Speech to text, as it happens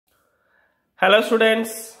Hello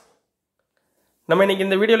students, நம்ம இன்னைக்கு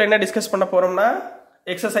இந்த வீடியோல என்ன டிஸ்கஸ் பண்ண போறோம்னா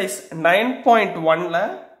எக்சர்சைஸ் 9.1ல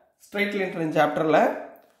ஸ்ட்ரெயிட் லைன் சாப்டர்ல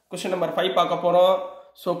क्वेश्चन நம்பர் 5 பார்க்க போறோம்.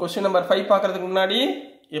 சோ क्वेश्चन நம்பர் 5 பார்க்கிறதுக்கு முன்னாடி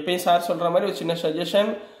எப்பவும் சார் சொல்ற மாதிரி ஒரு சின்ன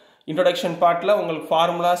சஜஷன். இன்ட்ரோடக்ஷன் பார்ட்ல உங்களுக்கு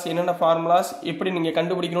ஃபார்முலாஸ் என்னென்ன ஃபார்முலாஸ் எப்படி நீங்க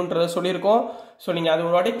கண்டுபிடிக்கணும்ன்றத சொல்லிருக்கோம். சோ நீங்க அது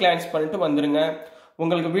ஒரு வாட்டி கிளான்ஸ் பண்ணிட்டு வந்துருங்க.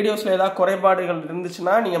 உங்களுக்கு வீடியோஸ்ல ஏதாவது குறைபாடுகள்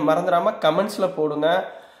இருந்துச்சுனா நீங்க மறந்துடாம கமெண்ட்ஸ்ல போடுங்க.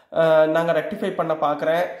 நாங்க ரெக்டிஃபை பண்ண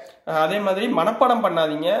பார்க்கறேன். அதே மாதிரி மனப்பாடம்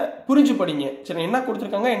பண்ணாதீங்க, புரிஞ்சு படிங்க. சரி, என்ன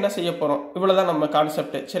கொடுத்துருக்காங்க, என்ன செய்ய போறோம், இவ்வளவுதான் நம்ம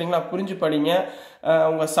கான்செப்ட். சரிங்களா, புரிஞ்சு படிங்க.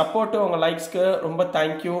 உங்க சப்போர்ட், உங்க லைக்ஸ்க்கு ரொம்ப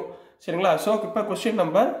தேங்க்யூ. சரிங்களா. ஸோ இப்போ கொஸ்டின்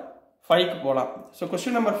நம்பர் 5க்கு போகலாம். ஸோ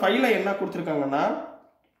கொஸ்டின் நம்பர் 5ல என்ன கொடுத்துருக்காங்கன்னா,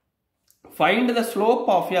 find the slope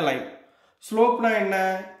of a line. ஸ்லோப்னா என்ன,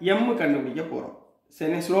 எம் கண்டுபிடிக்க போறோம்.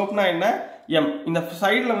 சரி, ஸ்லோப்னா என்ன, எம். இந்த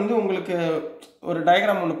சைடில் வந்து உங்களுக்கு ஒரு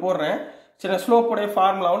டயக்ராம் ஒன்று போடுறேன். சரி, ஸ்லோப்போடைய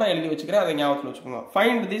ஃபார்முலாவை நான் எழுதி வச்சுக்கிறேன், அதை ஞாபகத்தில் வச்சுக்கோங்க.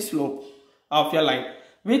 Find the slope of a line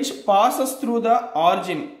which bosses through the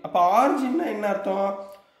origin. அப்போ ஆரிஜின்னா என்ன அர்த்தம்,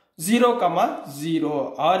 0,0.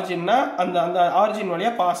 ஆரிஜின்னா அந்த அந்த ஆரிஜின்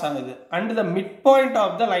வழியா பாஸ் ஆகுது. And the mid point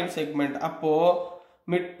of the line segment. அப்போ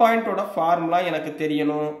மிட் பாயிண்டோட ஃபார்முலா எனக்கு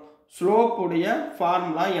தெரியணும், ஸ்லோப்புடைய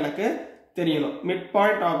ஃபார்முலா எனக்கு தெரியணும். Mid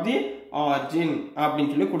point of the origin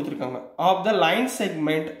அப்படின்னு சொல்லி கொடுத்துருக்காங்க. Of the line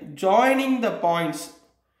segment joining the points.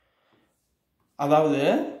 அதாவது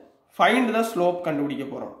ஃபைண்ட் த ஸ்லோப் கண்டுபிடிக்க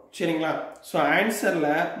போறோம். சரிங்களா. ஸோ ஆன்சர்ல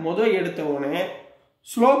முதல் எடுத்த உடனே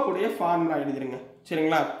ஸ்லோப் உடைய ஃபார்முலா எழுதிருங்க.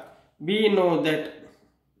 சரிங்களா. we know that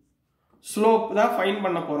ஸ்லோப் தான் ஃபைண்ட்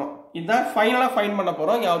பண்ண போறோம். இதுதான் ஃபைனலா ஃபைண்ட் பண்ண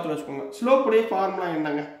போறோம், ஞாபகத்தில் வச்சுக்கோங்க. ஸ்லோப் உடைய ஃபார்முலா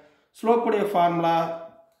என்னங்க, ஸ்லோப் உடைய ஃபார்முலா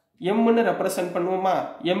m ன்னு ரெப்ரசன்ட் பண்ணுவோமா.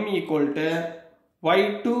 m equal to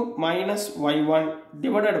y2 minus y1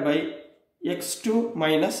 divided by x2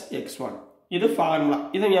 minus x1. இது ஃபார்முலா,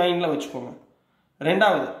 இதை ஞாபகத்தில் வச்சுக்கோங்க.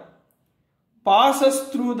 ரெண்டாவது, passes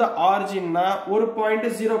through the origin னா ஒரு பாயிண்ட்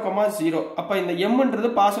 0,0. அப்ப இந்த m ன்றது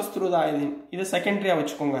passes through the origin. இது செகண்டரியா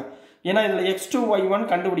வச்சுக்கோங்க, ஏன்னா இதுல x2 y1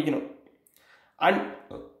 கண்டுபிடிக்கணும். and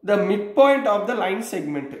the midpoint of the line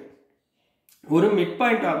segment, ஒரு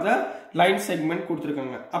midpoint of the line segment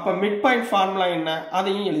கொடுத்திருக்காங்க. அப்ப midpoint ஃபார்முலா என்ன,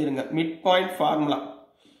 அதையும் எழுதிருங்க. midpoint ஃபார்முலா,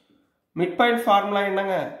 midpoint ஃபார்முலா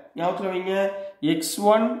என்னங்க, ஞாபகத்துல வைங்க.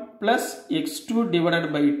 x1 plus x2 divided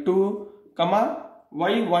by 2,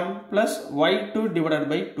 y1 plus y2 divided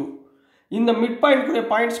by 2. இந்த mid point குரிய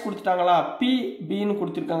points கொடுத்துட்டாங்களா, p b ன்னு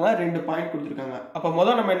கொடுத்திருக்காங்க, ரெண்டு பாயிண்ட் கொடுத்திருக்காங்க. அப்ப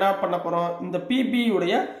முதல்ல நம்ம என்ன பண்ண போறோம், இந்த p b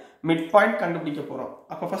உடைய மிட் பாயிண்ட் கண்டுபிடிக்க போறோம்.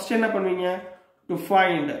 அப்ப ஃபர்ஸ்ட் என்ன பண்ணுவீங்க, to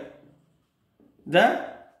find the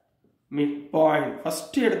midpoint.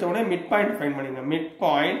 First எடுத்த உடனே மிட் பாயிண்ட் ஃபைண்ட் பண்ணுங்க. Mid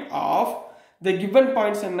point of the given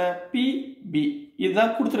points என்ன, p b.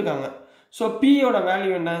 இதுதான் கொடுத்திருக்காங்க. சோ p யோட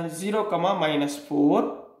வேல்யூ என்ன, 0,-4.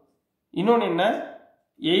 இன்னொன்னு என்ன,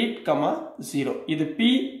 8,0. இது p,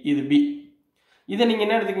 இது b. இதை நீங்க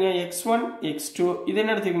என்ன எடுத்துக்கீங்க, x1 x2. இது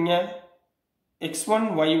என்ன எடுத்துக்கீங்க, x1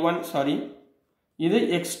 y1, சாரி, இது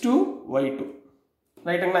x2 y2.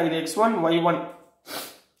 ரைட்டுங்களா. இது x1 y1.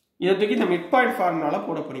 இதை தூக்கி இந்த மிட் பாயிண்ட் ஃபார்முலால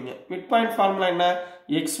போட போறீங்க. மிட் பாயிண்ட் ஃபார்முலா என்ன,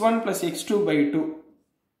 x1 plus x2 by 2.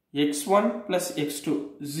 x1 plus x2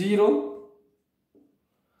 0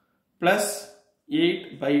 plus 8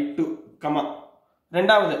 by 2, comma.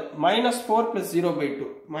 ரெண்டாவது -4 plus 0 by 2,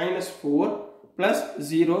 -4 plus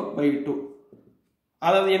 0 by 2.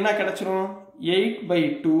 அதாவது என்ன கிடைச்சிரும், 8 by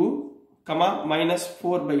 2,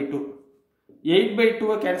 -4 by 2. 8 by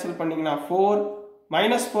 2 கேன்சல் பண்ணீங்கன்னா 4,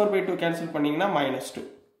 -4 by 2 கேன்சல் பண்ணீங்கன்னா -2.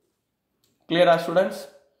 கிளியரா ஸ்டூடெண்ட்ஸ்.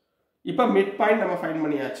 இப்போ மிட் பாயிண்ட் நம்ம ஃபைண்ட்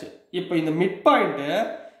பண்ணியாச்சு. இப்போ இந்த மிட் பாயிண்ட்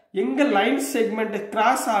எங்க லைன் செக்மெண்ட்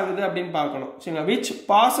கிராஸ் ஆகுது அப்படின்னு பார்க்கணும். சரிங்களா. which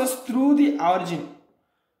passes through the origin.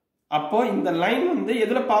 அப்போ இந்த லைன் வந்து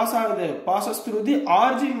எதுல பாஸ் ஆகுது, passes through the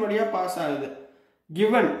origin வழியா பாஸ் ஆகுது.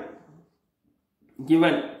 given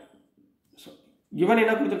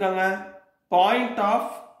என்ன கொடுத்திருக்காங்க, point of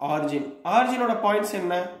origin. ஆரிஜினோட பாயிண்ட்ஸ்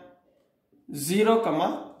என்ன,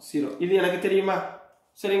 0,0. இது எனக்கு தெரியுமா.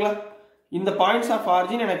 சரிங்களா. இந்த பாயிண்ட்ஸ் ஆஃப்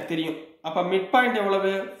ஆரிஜின் எனக்கு தெரியும். அப்ப மிட் பாயிண்ட்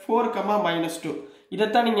எவ்வளவு, 4,-2.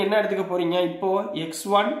 இதைத்தான் நீங்க என்ன எடுத்துக்க போறீங்க, இப்போ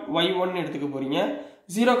x1 y1 எடுத்துக்க போறீங்க.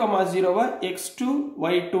 0,0 x2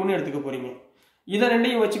 y2 ன்னு எடுத்துக்க போறீங்க. இதை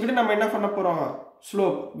ரெண்டையும் வச்சுக்கிட்டு நம்ம என்ன பண்ண போறோம்,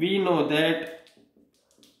 slope. we know that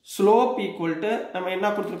slope equal to, நம்ம என்ன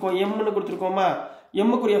கொடுத்திருக்கோம், m ன்னு கொடுத்திருக்கோமா. m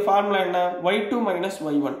குரிய ஃபார்முலா என்ன, y2 minus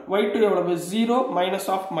y1. y2 எவ்வளவு, 0 minus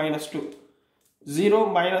of -2. 0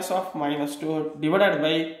 minus of -2 divided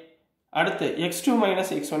by, அடுத்து x2 minus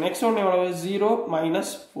x1. x1 எவ்வளவு, 0 minus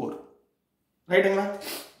 4. ரைட்டுங்களா.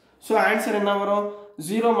 சோ ஆன்சர் என்ன வரும்,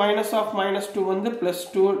 0 minus of -2 வந்து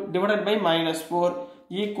 +2 divided by -4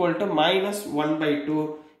 equal to -1/2.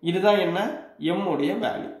 இதுதான் என்ன, m உடைய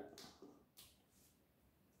வேல்யூ.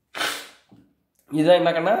 இதான்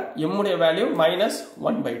என்னக்கன்னா m உடைய வேல்யூ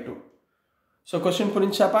 -1/2. So question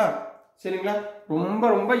புரிஞ்சாப்பா? சரிங்களா? ரொம்ப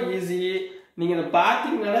ரொம்ப ஈஸி. நீங்கள் இதை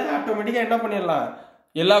பார்த்தீங்கனாலே ஆட்டோமேட்டிக்காக என்ன பண்ணிடலாம்,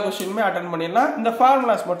 எல்லா கொஸ்டினுமே அட்டன் பண்ணிடலாம். இந்த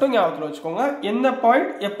ஃபார்முலாஸ் மட்டும் ஞாபகத்தில் வச்சுக்கோங்க. எந்த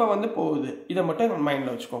பாயிண்ட் எப்போ வந்து போகுது இதை மட்டும்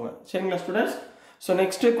மைண்டில் வச்சுக்கோங்க. சரிங்களா students? So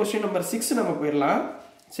next question number 6 நம்ம போயிடலாம்.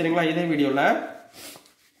 சரிங்களா? இதே வீடியோவில்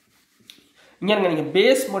இங்கே நீங்கள்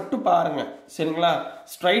பேஸ் மட்டும் பாருங்கள். சரிங்களா?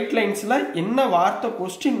 ஸ்ட்ரைட் லைன்ஸில் என்ன வார்த்தை,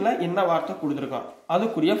 கொஸ்டினில் என்ன வார்த்தை கொடுத்துருக்கான்,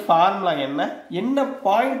 அதுக்குரிய ஃபார்முலா என்ன, என்ன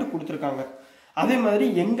பாயிண்ட் கொடுத்துருக்காங்க, அதே மாதிரி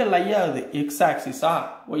எங்கே லை ஆகுது, எக்ஸ் ஆக்சிஸா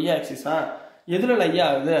ஒய் ஆக்சிஸா எதில் லை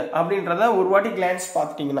ஆகுது அப்படின்றத ஒரு வாட்டி கிளான்ஸ்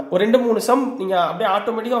பார்த்துட்டிங்கன்னா ஒரு 2-3 சம் நீங்கள் அப்படியே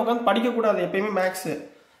ஆட்டோமேட்டிக்காக உட்காந்து படிக்கக்கூடாது. எப்பயுமே மேக்ஸு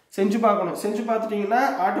செஞ்சு பார்க்கணும். செஞ்சு பார்த்துட்டிங்கன்னா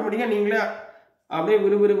ஆட்டோமேட்டிக்காக நீங்களே அப்படியே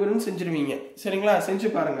விறுவிறுன்னு செஞ்சுருவீங்க. சரிங்களா? செஞ்சு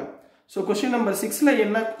பாருங்கள். ஸோ கொஸ்டின் நம்பர் 6ல்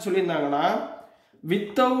என்ன சொல்லியிருந்தாங்கன்னா,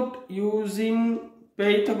 without using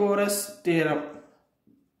Pythagoras theorem.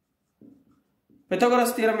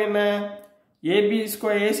 Pythagoras theorem என்ன? AB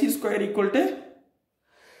square AC square equal to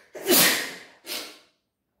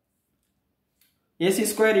AC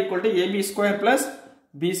square equal to AB square plus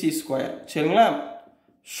BC square. சரிங்களா?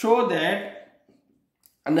 show that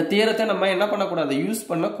அந்த தியரத்தை நம்ம என்ன பண்ணக்கூடாது, யூஸ்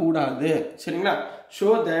பண்ணக்கூடாது. சரிங்களா?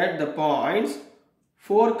 show that the points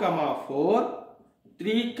 4,4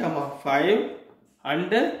 3,5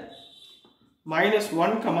 and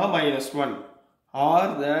 -1,-1 are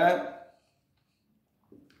the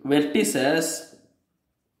vertices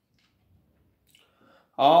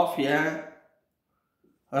of a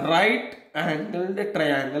right angled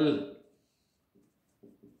triangle.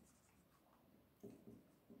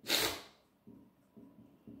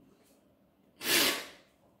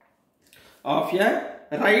 Of a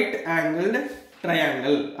right angled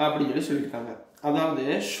triangle அப்படி சொல்லியிருக்காங்க. அதாவது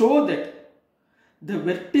show that the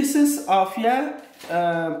vertices of a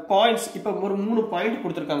points, இப்போ ஒரு 3 பாயிண்ட்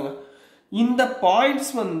கொடுத்துருக்காங்க. இந்த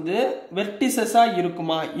பாயிண்ட்ஸ் வந்து வெர்டிசஸா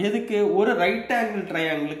இருக்குமா, எதுக்கு, ஒரு ரைட் ஆங்கிள்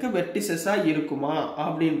ட்ரையாங்கிளுக்கு வெர்டிசஸா இருக்குமா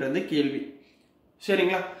அப்படின்றது கேள்வி.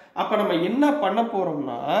 சரிங்களா? அப்ப நம்ம என்ன பண்ண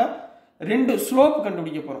போறோம்னா 2 ஸ்லோப்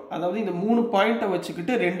கண்டுபிடிக்க போறோம். அதாவது இந்த 3 பாயிண்ட்டை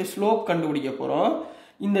வச்சுக்கிட்டு 2 ஸ்லோப் கண்டுபிடிக்க போறோம்.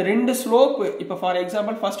 இந்த 2 ஸ்லோப், இப்போ for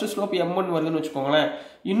example first slope m1 வருதுன்னு வச்சுக்கோங்களேன்,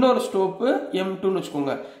 இன்னொரு ஸ்லோப்பு m2ன்னு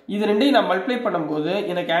வச்சுக்கோங்க. இது ரெண்டையும் நான் மல்டிப்ளை பண்ணும்போது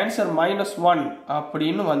எனக்கு ஆன்சர் -1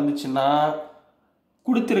 அப்படின்னு வந்துச்சுன்னா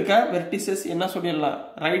கொடுத்துருக்க வெர்டிசஸ் என்ன சொல்லிடலாம்,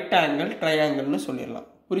 ரைட் ஆங்கிள் ட்ரையாங்கிள்னு சொல்லிடலாம்.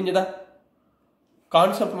 புரிஞ்சுதா?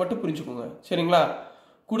 கான்செப்ட் மட்டும் புரிஞ்சுக்கோங்க. சரிங்களா?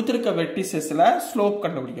 கொடுத்துருக்க வெர்டிசஸில் ஸ்லோப்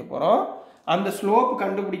கண்டுபிடிக்க போகிறோம். அந்த ஸ்லோப்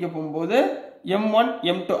கண்டுபிடிக்க போகும்போது m1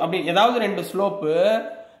 m2 அப்படி ஏதாவது 2 ஸ்லோப்பு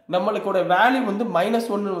நம்மளுக்கோட வேல்யூ வந்து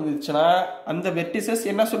 -1 வந்துச்சுன்னா அந்த வெர்டிசஸ்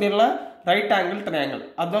என்ன சொல்லிடலாம், ரைட் ஆங்கிள் ட்ரையாங்கிள்.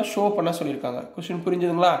 அதான் ஷோ பண்ண சொல்லியிருக்காங்க. கொஸ்டின்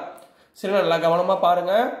புரிஞ்சுதுங்களா? சரி, நல்லா கவனமாக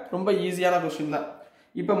பாருங்க. ரொம்ப ஈஸியான கொஸ்டின் தான்.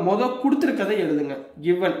 இப்போ கொடுத்துருக்கதை எழுதுங்க.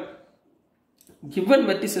 கிவன்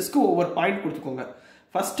வெர்டிசஸ்க்கு ஒவ்வொரு பாயிண்ட் கொடுத்துக்கோங்க.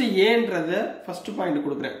 ஃபர்ஸ்ட் ஏன்றது ஃபர்ஸ்ட் பாயிண்ட்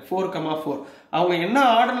கொடுக்குறேன் 4,4. அவங்க என்ன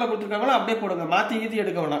ஆர்டர்ல கொடுத்துருக்காங்களோ அப்படியே போடுங்க, மாற்றி கீதி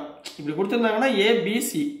எடுக்க வேணாம். இப்படி கொடுத்துருந்தாங்கன்னா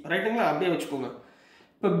ABC ரைட்டுங்களா, அப்படியே வச்சுக்கோங்க.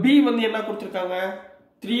 இப்போ B வந்து என்ன கொடுத்துருக்காங்க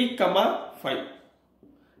 3,5.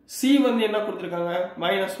 C வந்து என்ன கொடுத்துருக்காங்க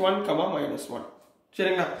 -1,-1.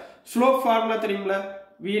 சரிங்களா? ஸ்லோப் ஃபார்முலா தெரியுங்களா?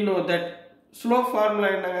 we know that slope formula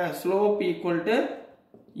என்னங்க, slope equal to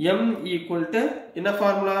m equal to என்ன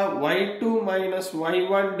formula, y2 -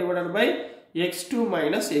 y1 divided by x2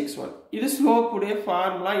 - x1. இது ஸ்லோப் உடைய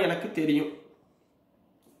ஃபார்முலா எனக்கு தெரியும்.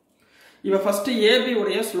 இப்போ ஃபர்ஸ்ட் AB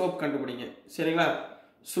உடைய ஸ்லோப் கண்டுபிடிங்க. சரிங்களா?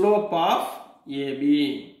 Slope of AB.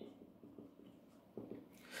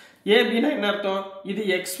 AB னா என்ன அர்த்தம், இது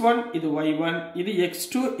x1 இது y1 இது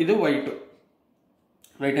x2 இது y2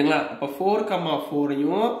 ரைட்டுங்களா? அப்ப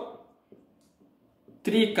 4,4யும்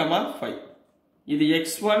 3,5 இது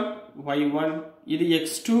x1 y1 இது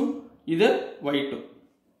x2 இது y2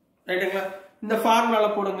 ரைட்டுங்களா? இந்த ஃபார்முலால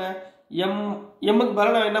போடுங்க. mக்கு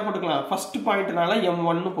பதிலா நான் என்ன போட்டுக்கலாம், ஃபர்ஸ்ட் பாயிண்ட்னால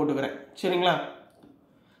m1 னு போட்டுக்கிறேன். சரிங்களா?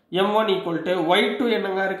 m1 equal to y2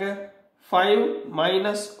 என்னங்க இருக்கு 5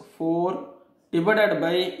 - 4 divided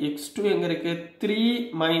by x2 எங்க இருக்கு 3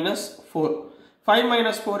 - 4. 5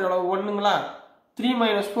 - 4 எவ்வளவு, 1ங்களா? 3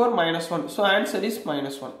 - 4 -1. so answer is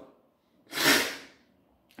 -1.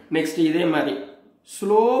 next இதே மாதிரி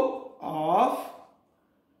slope of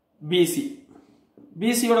BC.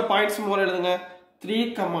 BC யோட பாயிண்ட்ஸ் முதல்ல எழுதுங்க.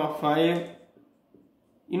 3,5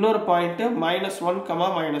 இன்னொரு பாயிண்ட்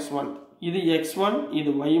 -1, இது x1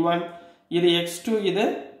 இது y1 இது x2 இது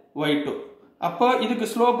y2. அப்போ இதுக்கு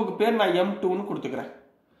ஸ்லோப்புக்கு பேர் நான் m2 னு கொடுத்துக்கிறேன்.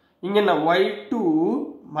 இங்க நான் y2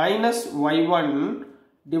 - y1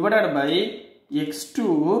 divided by x2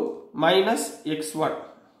 - x1.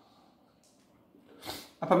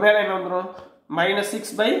 அப்ப மேல என்ன வந்துரும் -6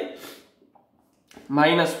 by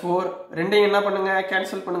minus 4 ரெண்டையும் என்ன பண்ணுங்க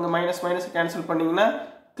கேன்சல் பண்ணுங்க மைனஸ் மைனஸ் கேன்சல் பண்ணீங்கன்னா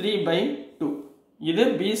 3/2 இது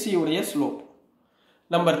BC உடைய slope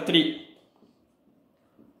number 3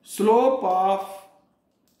 slope of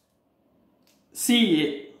CA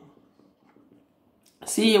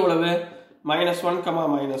C எவ்வளவு -1,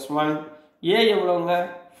 -1 A எவ்வளவுங்க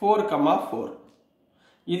 4, 4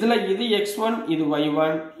 இதுல இது x1 இது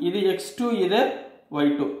y1 இது x2 இது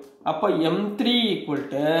y2 அப்ப m3 equal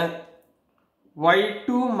to y2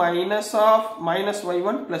 minus of minus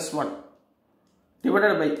y1 plus 1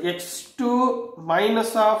 divided by x2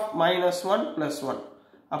 minus of minus 1 plus 1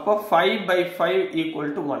 அப்ப 5/5 equal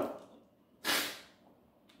to 1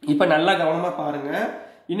 இப்ப நல்லா கவனமா பாருங்க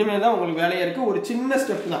இனிமே தான் உங்களுக்கு வேலையா இருக்கு ஒரு சின்ன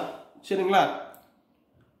ஸ்டெப் தான் சரிங்களா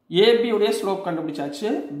AB உடைய ஸ்லோப் கண்டுபிடிச்சாச்சு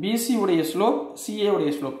BC உடைய ஸ்லோப் CA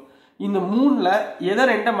உடைய ஸ்லோப் இந்த மூணுல எதை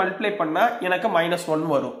ரெண்டை மல்டிப்ளை பண்ணா எனக்கு -1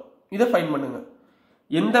 வரும் இதை ஃபைண்ட் பண்ணுங்க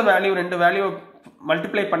எந்த வேல்யூ ரெண்டு வேல்யூ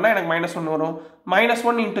மல்டிப்ளை பண்ணா எனக்கு -1 வரும்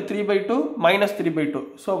 -1 into 3/2 -3/2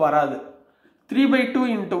 சோ வராது 3/2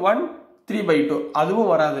 into 1 3/2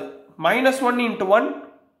 அதுவும் வராது -1 into 1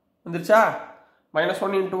 வந்துருச்சா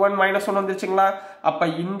 -1 into 1 -1 வந்துருச்சுங்களா அப்ப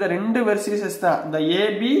இந்த ரெண்டு வெர்டிசஸ் தான் இந்த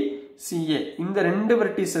AB CA இந்த ரெண்டு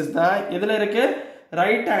வெர்டிசஸ் தான் எதுல இருக்கு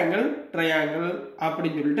ரைட் ஆங்கிள் ட்ரையாங்கிள்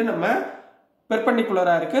அப்படினு சொல்லிட்டு நம்ம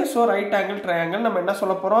பெர்பெண்டிகுலரா இருக்கு சோ ரைட் ஆங்கிள் ட்ரையாங்கிள் நம்ம என்ன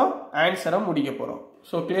சொல்ல போறோம் ஆன்சரை முடிக்க போறோம்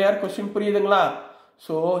சோ கிளியர் क्वेश्चन புரியுதுங்களா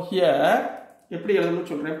சோ ஹியர் எப்படி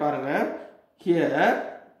எழுதணும்னு சொல்றேன் பாருங்க ஹியர்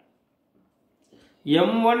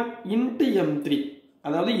m1 into m3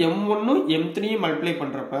 அதாவது m1 ம் m3 மல்டிப்ளை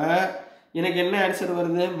பண்றப்ப எனக்கு என்ன ஆன்சர்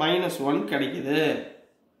வருது -1 கிடைக்குது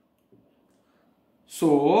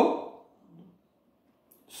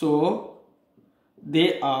so they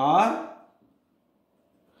are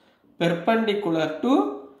perpendicular to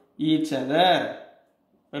each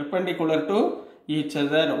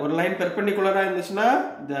other ஒரு லைன் பெர்பெண்டிகுலரா இருந்துச்சுனா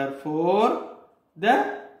therefore the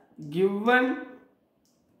given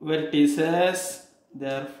vertices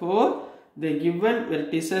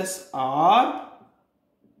are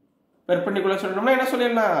perpendicular சொல்லணும்னா என்ன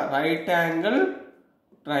சொல்லிடலாம் ரைட் ஆங்கிள்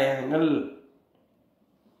ட்ரையாங்கிள்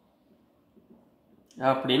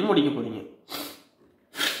அப்படின்னு முடிக்க போறீங்க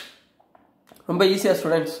ரொம்ப ஈஸியா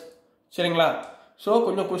ஸ்டூடண்ட்ஸ் சரிங்களா சோ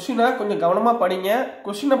கொஞ்சம் क्वेश्चन கொஞ்சம் கவனமா படிங்க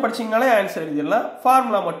क्वेश्चन படிச்சீங்கனாலே ஆன்சர் எழுதிடலாம்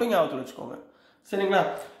ஃபார்முலா மட்டும் ஞாபகத்துல வச்சுக்கோங்க சரிங்களா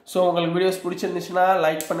சோ உங்களுக்கு வீடியோஸ் பிடிச்சிருந்துச்சுனா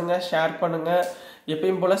லைக் பண்ணுங்க ஷேர் பண்ணுங்க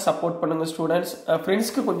எப்பவும் போல சப்போர்ட் பண்ணுங்க ஸ்டூடண்ட்ஸ்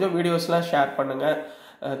ஃப்ரெண்ட்ஸ்க்கு கொஞ்சம் வீடியோஸ்லாம் ஷேர் பண்ணுங்க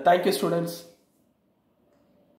thank you students